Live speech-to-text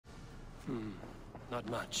Not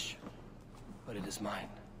much, but it is mine.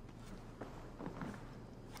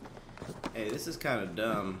 Hey, this is kind of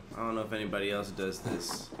dumb. I don't know if anybody else does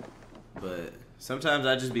this, but sometimes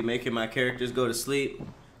I just be making my characters go to sleep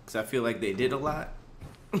because I feel like they did a lot.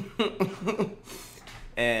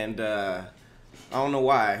 And I don't know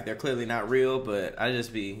why. They're clearly not real, but I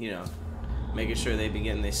just be, you know, making sure they be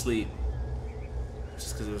getting their sleep.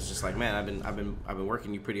 Just because it was just like, man, I've been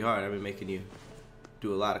working you pretty hard. I've been making you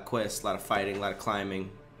do a lot of quests, a lot of fighting, a lot of climbing.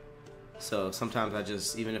 So sometimes I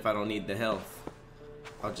just, even if I don't need the health,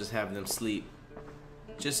 I'll just have them sleep.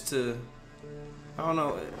 Just to, I don't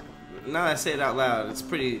know. Now that I say it out loud, it's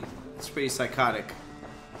pretty psychotic.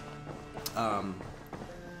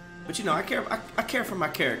 But you know, I care for my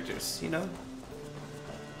characters. You know,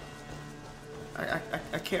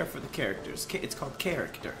 I care for the characters. It's called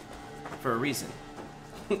character for a reason.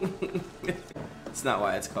 It's not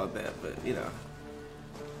why it's called that, but you know.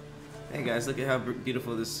 Hey guys, look at how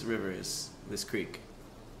beautiful this river is, this creek.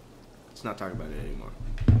 Let's not talk about it anymore.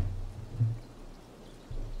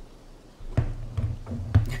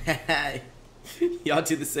 Y'all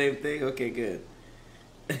do the same thing? Okay, good.